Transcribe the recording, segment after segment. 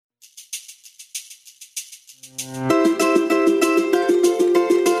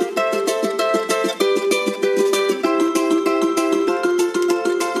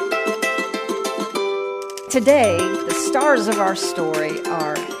Today, the stars of our story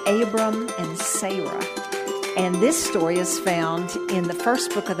are Abram and Sarah. And this story is found in the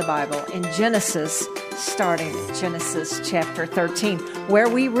first book of the Bible, in Genesis, starting at Genesis chapter 13, where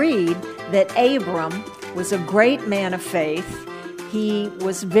we read that Abram was a great man of faith. He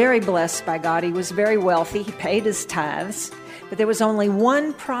was very blessed by God. He was very wealthy. He paid his tithes. But there was only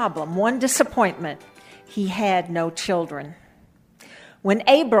one problem, one disappointment. He had no children. When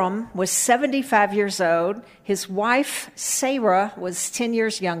Abram was 75 years old, his wife Sarah was 10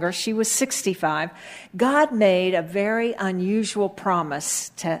 years younger. She was 65. God made a very unusual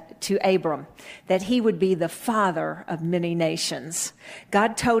promise to Abram, that he would be the father of many nations.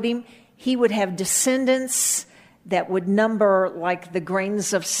 God told him he would have descendants that would number like the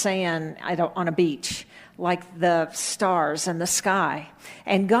grains of sand on a beach, like the stars in the sky.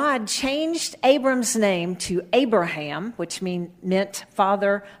 And God changed Abram's name to Abraham, which meant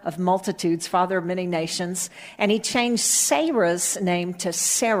father of multitudes, father of many nations. And he changed Sarah's name to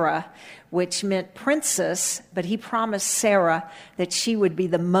Sarah, which meant princess, but he promised Sarah that she would be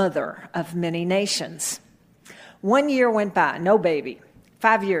the mother of many nations. 1 year went by, no baby.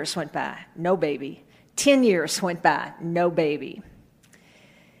 5 years went by, no baby. 10 years went by, no baby.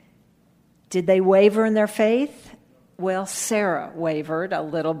 Did they waver in their faith? Well, Sarah wavered a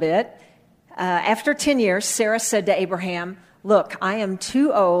little bit. After 10 years, Sarah said to Abraham, "Look, I am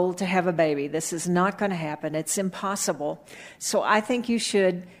too old to have a baby. This is not going to happen. It's impossible. So I think you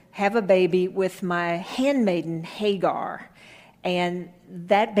should have a baby with my handmaiden Hagar, and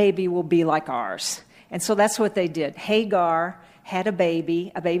that baby will be like ours." And so that's what they did. Hagar had a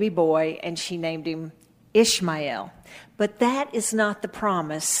baby boy, and she named him Ishmael. But that is not the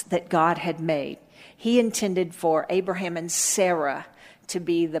promise that God had made. He intended for Abraham and Sarah to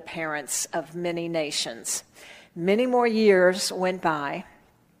be the parents of many nations. Many more years went by.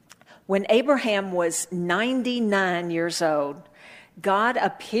 When Abraham was 99 years old, God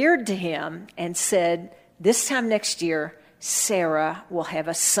appeared to him and said, "This time next year, Sarah will have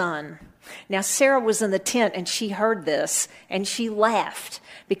a son." Now, Sarah was in the tent and she heard this and she laughed,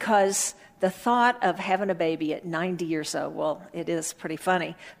 because the thought of having a baby at 90 years old, well, it is pretty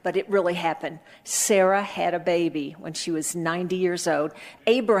funny, but it really happened. Sarah had a baby when she was 90 years old.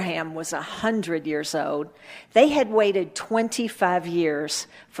 Abraham was 100 years old. They had waited 25 years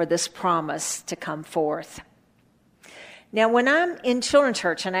for this promise to come forth. Now, when I'm in children's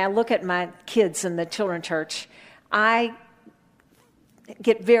church and I look at my kids in the children's church, I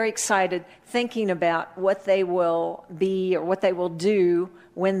get very excited thinking about what they will be or what they will do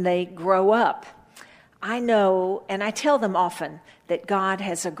when they grow up. I know, and I tell them often, that God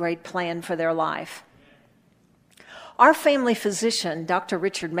has a great plan for their life. Our family physician, Dr.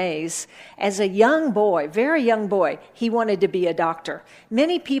 Richard Mays, as a young boy, very young boy, he wanted to be a doctor.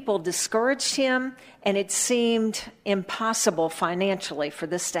 Many people discouraged him, and it seemed impossible financially for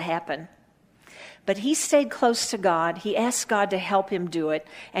this to happen. But he stayed close to God. He asked God to help him do it.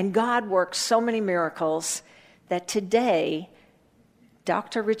 And God worked so many miracles that today,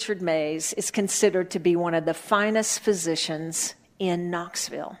 Dr. Richard Mays is considered to be one of the finest physicians in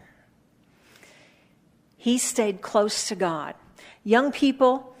Knoxville. He stayed close to God. Young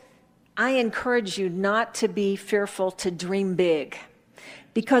people, I encourage you not to be fearful, to dream big.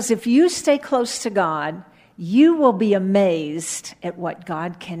 Because if you stay close to God, you will be amazed at what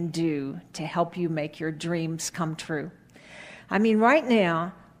God can do to help you make your dreams come true. I mean, right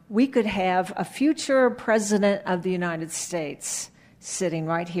now, we could have a future president of the United States sitting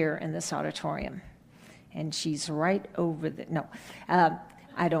right here in this auditorium. And she's right over there. No,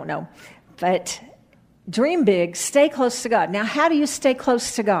 I don't know. But dream big, stay close to God. Now, how do you stay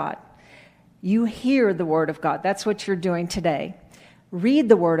close to God? You hear the Word of God. That's what you're doing today. Read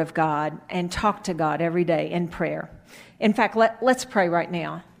the Word of God and talk to God every day in prayer. In fact, let's pray right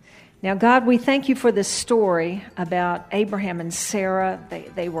now. Now, God, we thank you for this story about Abraham and Sarah.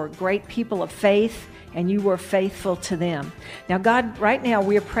 They were great people of faith, and you were faithful to them. Now, God, right now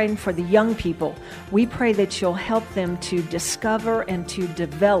we are praying for the young people. We pray that you'll help them to discover and to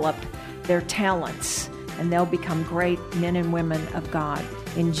develop their talents, and they'll become great men and women of God.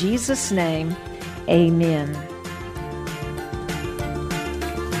 In Jesus' name, amen.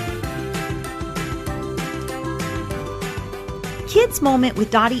 Kids Moment with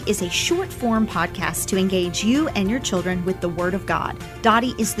Dottie is a short-form podcast to engage you and your children with the Word of God.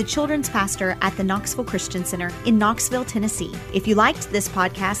 Dottie is the children's pastor at the Knoxville Christian Center in Knoxville, Tennessee. If you liked this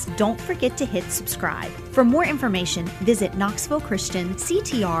podcast, don't forget to hit subscribe. For more information, visit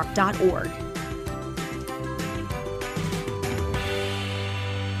knoxvillechristianctr.org.